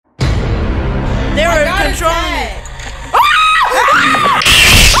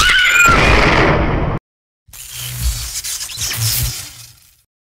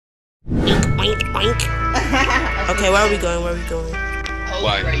where are we going? Where are we going?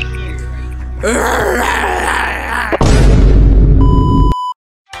 Why? Right here.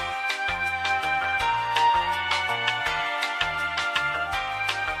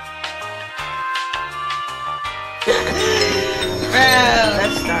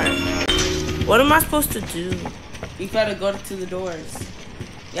 Let's start. What am I supposed to do? You gotta go to the doors.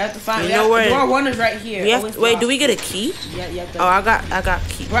 You have to find. You know where? Door 1 is right here. Wait, do we get a key? Yeah, you have to. Oh, I got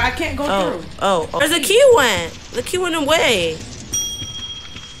key. Bro, I can't go through. Oh. Where's the key went? The key went away.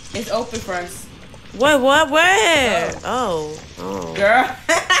 It's open for us. What? Where? Oh. Girl.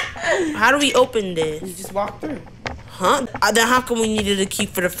 How do we open this? You just walk through. Huh? Then how come we needed a key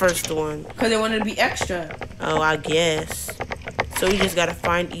for the first one? Because they wanted to be extra. Oh, I guess. So we just gotta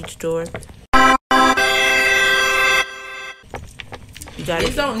find each door. You got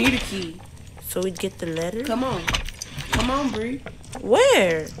These don't need a key. So we get the letter? Come on. Come on, Bree.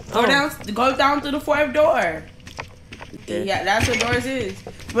 Where? Go down to the 4th door. Yeah, that's what doors is.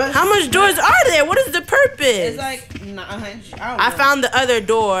 But how much doors are there? What is the purpose? It's like 900. I found the other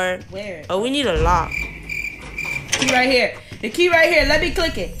door. Where? Oh, we need a lock. Key right here. The key right here. Let me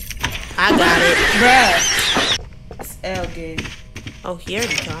click it. I got it. Bruh. It's L game. Oh, he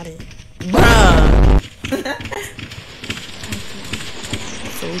already got it. Bruh.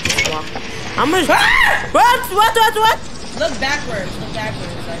 So we just walk. How much? What? Look backwards. Look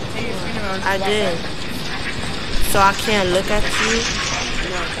backwards. Like, take your finger around. I did. So I can't look at you?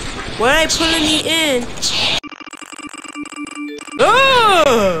 No. Where are they pulling me in?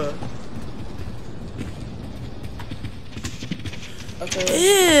 Ugh! Okay.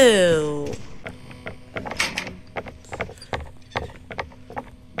 Ew.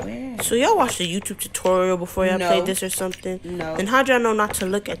 Where? So y'all watched the YouTube tutorial before y'all No. played this or something? No. Then how'd y'all know not to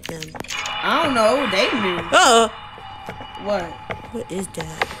look at them? I don't know. They knew. What? What is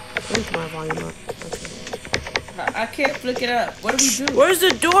that? Where's my volume up? Okay. I can't flick it up. What do we do? Where's the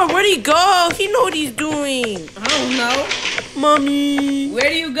door? Where'd he go? He know what he's doing. I don't know. Mommy. Where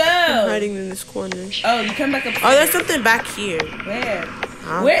do you go? I'm hiding in this corner. Oh, you come back up. Oh, there's something back here. Where?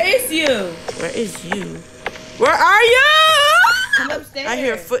 Huh? Where is you? Where is you? Where are you? Come upstairs. I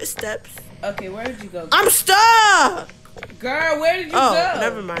hear footsteps. Okay, where did you go? I'm stuck. Girl, where did you Oh, go?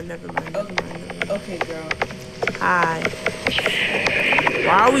 never mind. Okay, girl. Hi.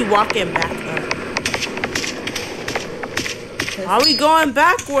 Why are we walking back up? Why are we going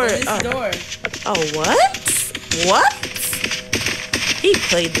backward? This door. Oh, what? What? He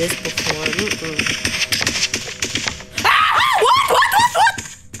played this before. Ah! What?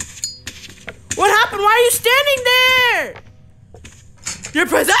 What happened? Why are you standing there? You're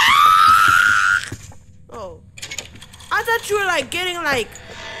possessed. Oh. I thought you were like getting like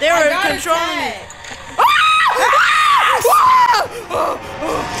they were controlling me.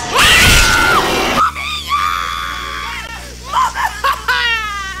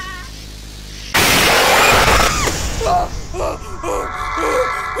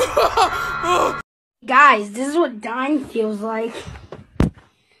 Guys, this is what dying feels like.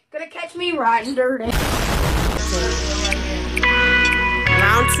 Gonna catch me riding dirty.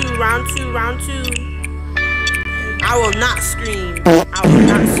 Round two. I will not scream. I will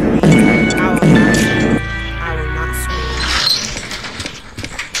not scream.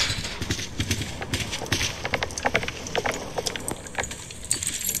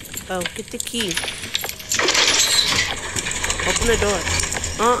 Oh, get the key. Open the door.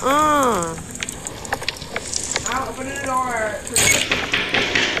 I'll open the door.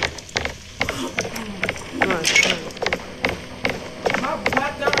 Come on. My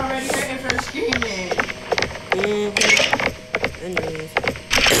butt done already hurting for screaming. Anyways.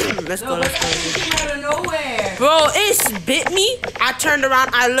 Let's go. Came out of nowhere. Bro, it bit me. I turned around,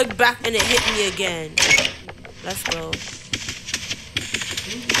 I looked back, and it hit me again. Let's go.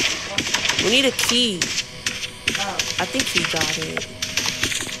 We need a key. I think he got it.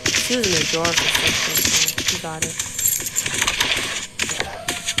 She was in the drawer for something. He got it.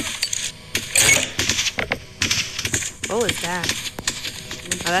 What was that?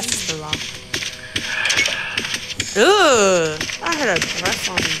 Oh, that's just a lock. Ugh! I heard a breath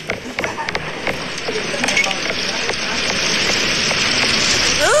on me.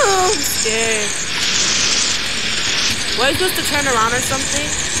 Ugh! I'm scared. What, are you supposed to turn around or something?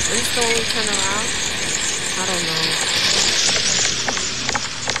 Are you supposed to turn around? I don't know.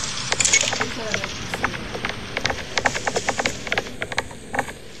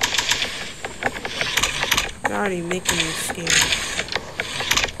 You're already making me scared.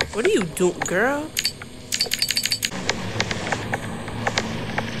 What are you doing, girl?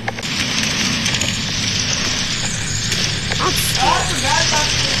 I'm scared. Oh, I forgot about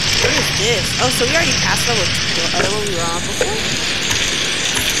this. What is this? Oh, so we already passed over the other one we were on before?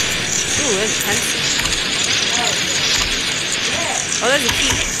 Ooh, there's a pencil. Oh, there's a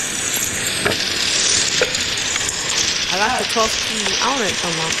key. I got the 12th key. I want to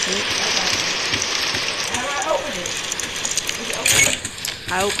unlock it. How do I open it?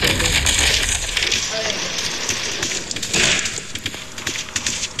 I opened it.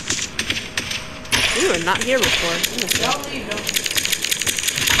 We were not here before. Don't leave them.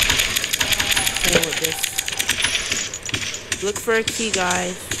 With this. Look for a key,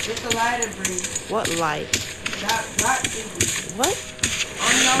 guys. What's the lighter bring? What light? Not What?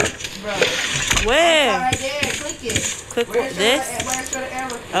 on your bro. Where? Right there. Click it. Click Where's this? Where's the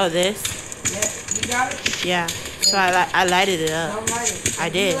arrow? Oh, this? Yeah. You got it? Yeah. So I lighted it up. Don't light it. I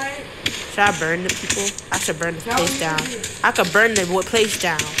did. Should I burn the people? I should burn the No, place you down. did. I could burn the place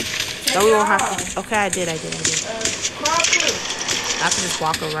down. Take No, we it won't have off. to. Okay, I did. Crawl through. I can just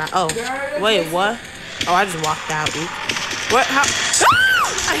walk around. Oh, Girl, wait, what? Oh, I just walked out. Oops. What? How?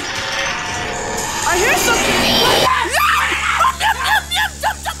 I hear something.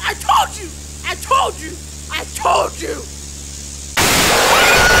 I told you. I told you. I told you.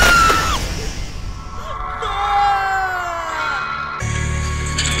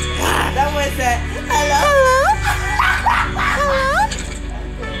 That was that. Hello.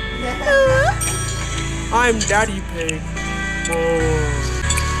 I'm Daddy Pig. Whoa.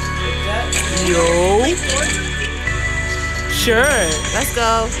 Yo. Sure. Let's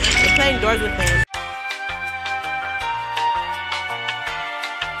go. We're playing Doors with him.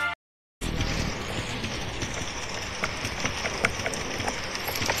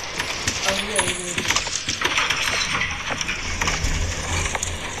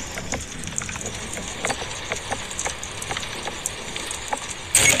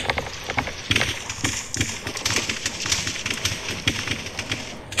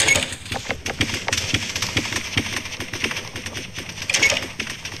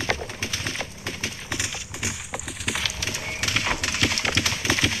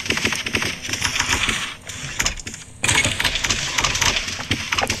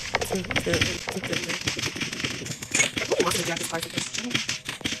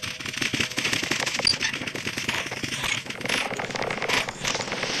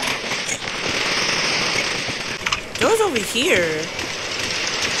 Those over here.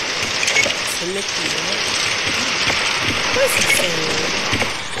 Timothy. What is he saying?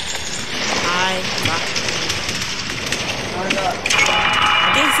 I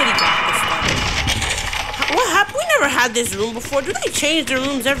think he said he got this stuff. What happened? We never had this room before. Do they change the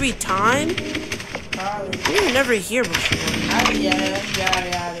rooms every time? We were never here before.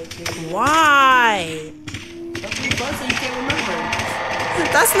 Why?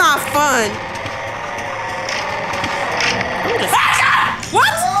 That's not fun.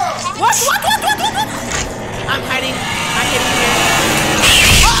 What? What? I'm hiding. I hit him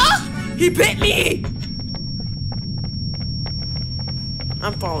here. He bit me.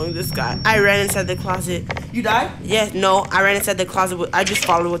 I'm following this guy. I ran inside the closet. You died? Yes, no, I ran inside the closet. I just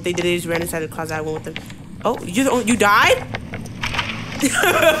followed what they did. They just ran inside the closet. I went with them. Oh, you died?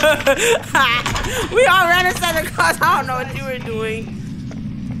 We all ran inside the closet. I don't know what you were doing.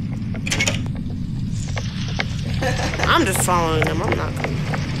 I'm just following them. I'm not going.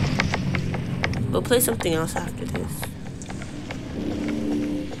 We'll play something else after this.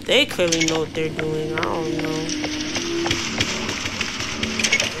 They clearly know what they're doing. I don't know.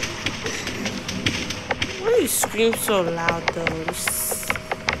 Why do you scream so loud, though?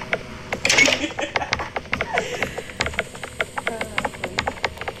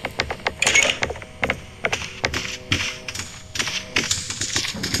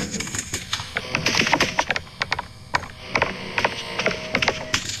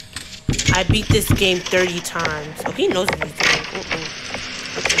 I beat this game 30 times. Oh, he knows what he's doing. Okay.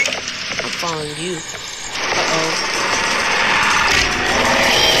 I'm following you. Uh-oh.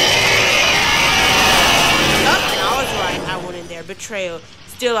 Oh, I was right. I went in there. Betrayal.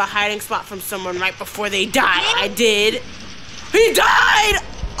 Steal a hiding spot from someone right before they die. I did. He died!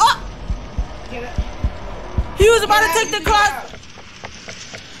 Oh! He was about to take the class.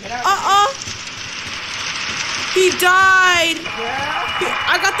 He died.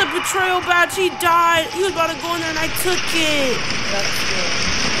 I got the betrayal badge. He died. He was about to go in there and I took it.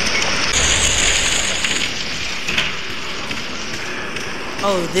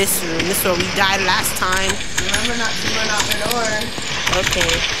 Oh, this room. This is where we died last time. Remember not to run out the door.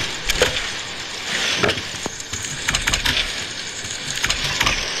 Okay.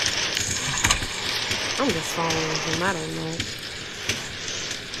 I'm just following him. I don't know.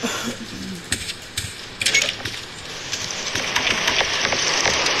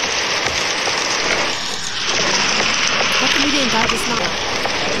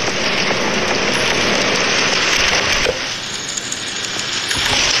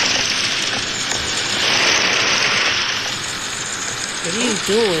 What are you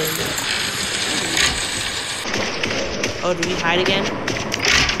doing? Oh, do we hide again?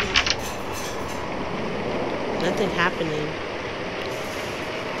 Nothing happening.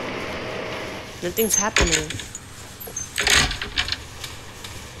 Nothing's happening.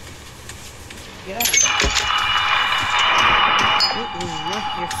 Yeah. I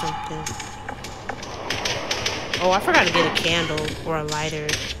hear something. Oh, I forgot to get a candle or a lighter.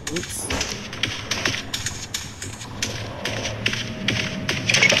 Oops.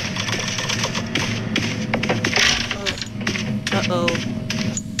 Uh-oh.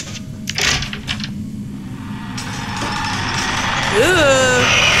 Ooh.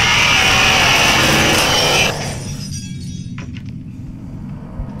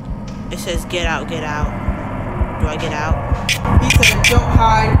 It says get out, get out. Do I get out? He said, don't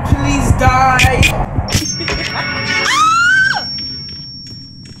hide, please die.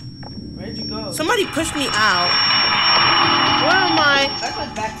 Where'd you go? Somebody pushed me out. Where am I? I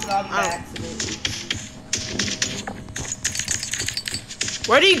went back to the lobby by accident.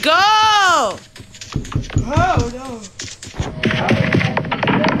 Where'd he go? Oh no.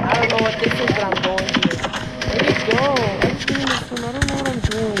 I don't know what this is, but I'm going here. Where'd he go? I'm seeing this one. I don't know.